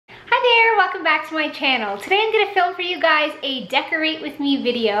welcome back to my channel. Today I'm going to film for you guys a decorate with me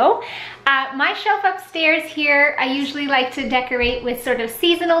video. My shelf upstairs here, I usually like to decorate with sort of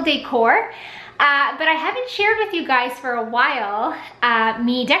seasonal decor, but I haven't shared with you guys for a while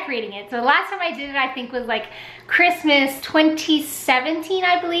me decorating it. So the last time I did it I think was like Christmas 2017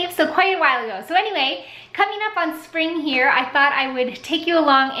 I believe, so quite a while ago. So anyway, coming up on spring here, I thought I would take you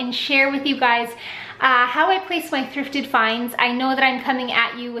along and share with you guys how I place my thrifted finds. I know that I'm coming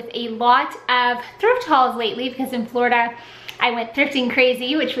at you with a lot of thrift hauls lately because in Florida I went thrifting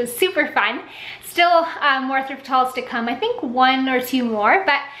crazy, which was super fun. Still more thrift hauls to come, I think 1 or 2 more,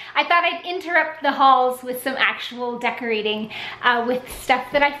 but I thought I'd interrupt the hauls with some actual decorating with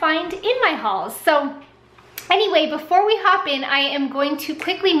stuff that I find in my hauls. So anyway, before we hop in, I am going to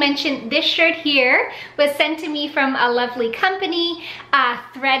quickly mention this shirt here was sent to me from a lovely company,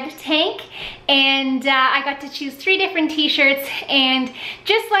 Thread Tank, and I got to choose 3 different t-shirts. And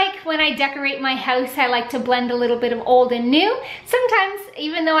just like when I decorate my house, I like to blend a little bit of old and new. Sometimes,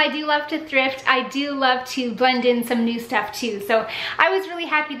 even though I do love to thrift, I do love to blend in some new stuff too. So I was really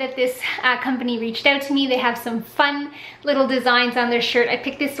happy that this company reached out to me. They have some fun little designs on their shirt. I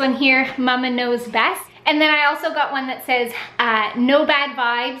picked this one here, Mama Knows Best. And then I also got one that says, no bad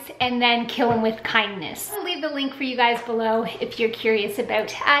vibes, and then kill them with kindness. I'll leave the link for you guys below if you're curious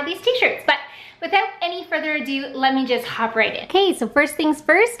about these t-shirts. But without any further ado, let me just hop right in. Okay, so first things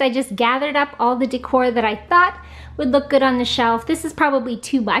first, I just gathered up all the decor that I thought would look good on the shelf. This is probably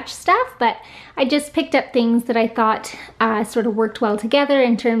too much stuff, but I just picked up things that I thought sort of worked well together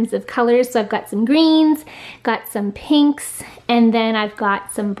in terms of colors. So I've got some greens, got some pinks, and then I've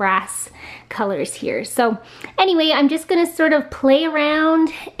got some brass colors here. So anyway, I'm just gonna sort of play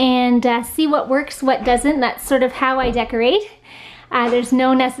around and see what works, what doesn't. That's sort of how I decorate. There's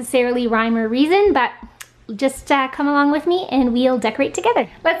no necessarily rhyme or reason, but just come along with me and we'll decorate together.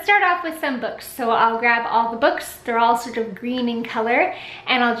 Let's start off with some books. So I'll grab all the books. They're all sort of green in color,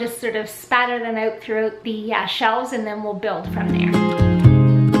 and I'll just sort of spatter them out throughout the shelves, and then we'll build from there.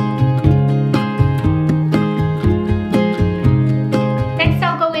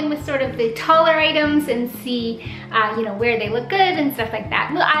 Sort of the taller items and see you know, where they look good and stuff like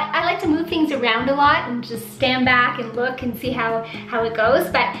that. I like to move things around a lot and just stand back and look and see how it goes,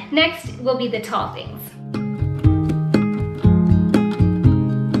 but next will be the tall things.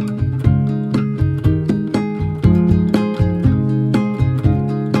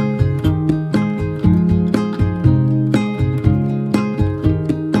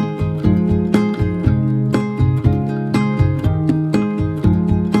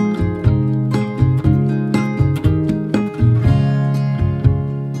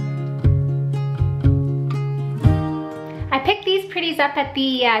 Up at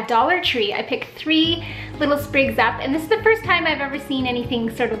the Dollar Tree. I picked 3 little sprigs up, and this is the first time I've ever seen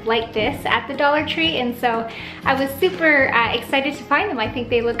anything sort of like this at the Dollar Tree, and so I was super excited to find them. I think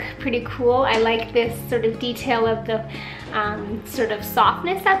they look pretty cool. I like this sort of detail of the sort of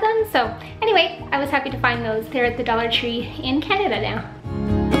softness of them. So anyway, I was happy to find those. They're at the Dollar Tree in Canada now.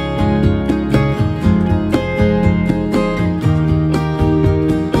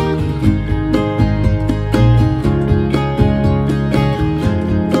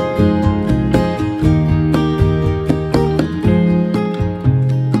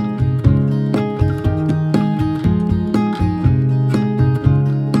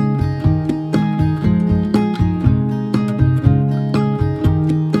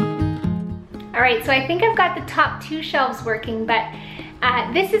 So I think I've got the top 2 shelves working, but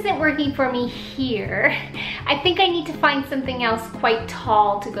this isn't working for me here. I think I need to find something else quite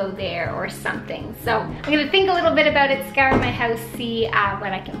tall to go there or something. So I'm gonna think a little bit about it, scour my house, see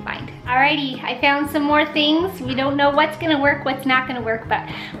what I can find. Alrighty, I found some more things. We don't know what's gonna work, what's not gonna work, but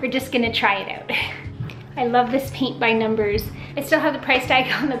we're just gonna try it out. I love this paint by numbers. I still have the price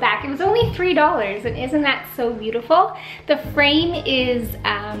tag on the back. It was only $3, and isn't that so beautiful? The frame is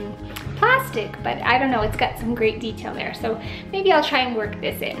plastic, but I don't know, it's got some great detail there. So maybe I'll try and work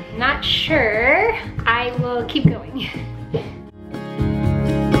this in. Not sure. I will keep going.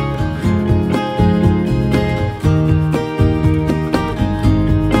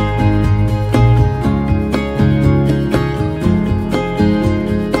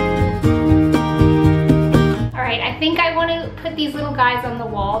 I think I want to put these little guys on the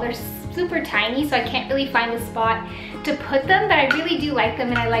wall. They're super tiny, so I can't really find a spot to put them, but I really do like them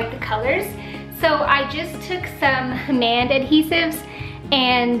and I like the colors. So I just took some Hand adhesives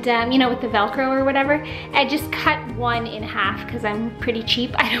and you know, with the Velcro or whatever, I just cut one in half because I'm pretty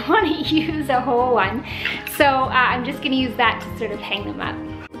cheap. I don't want to use a whole one. So I'm just gonna use that to sort of hang them up.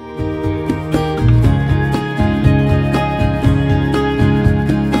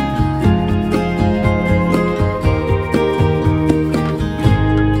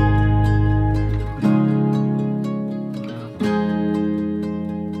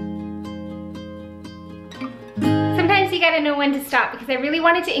 because I really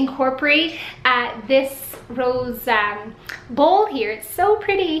wanted to incorporate this rose bowl here. It's so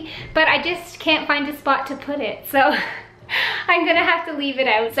pretty, but I just can't find a spot to put it. So I'm gonna have to leave it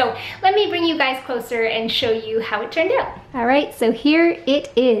out. So let me bring you guys closer and show you how it turned out. All right, so here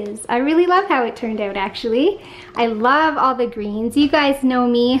it is. I really love how it turned out, actually. I love all the greens. You guys know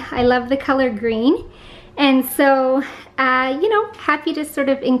me, I love the color green. And so, you know, happy to sort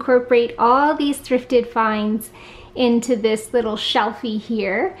of incorporate all these thrifted finds into this little shelfie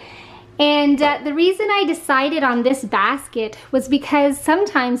here. And the reason I decided on this basket was because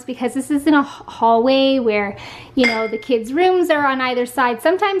sometimes, because this is in a hallway where, you know, the kids' rooms are on either side,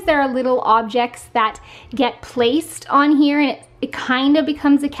 sometimes there are little objects that get placed on here and it kind of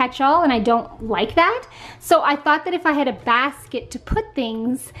becomes a catch-all, and I don't like that. So I thought that if I had a basket to put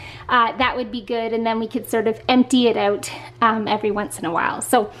things, that would be good, and then we could sort of empty it out every once in a while.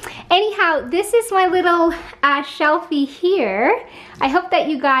 So anyhow, this is my little shelfie here. I hope that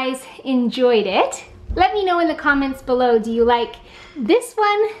you guys enjoyed it. Let me know in the comments below, do you like this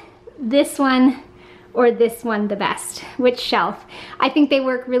one, or this one the best? Which shelf? I think they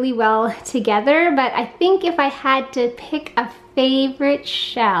work really well together, but I think if I had to pick a favorite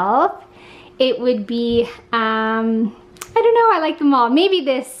shelf, it would be, I don't know, I like them all. Maybe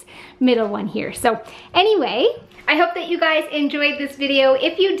this middle one here. So anyway, I hope that you guys enjoyed this video.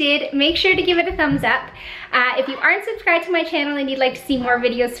 If you did, make sure to give it a thumbs up. If you aren't subscribed to my channel and you'd like to see more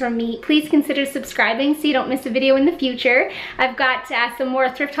videos from me, please consider subscribing so you don't miss a video in the future. I've got some more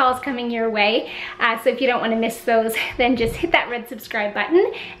thrift hauls coming your way, so if you don't want to miss those, then just hit that red subscribe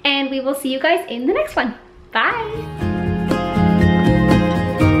button, and we will see you guys in the next one. Bye!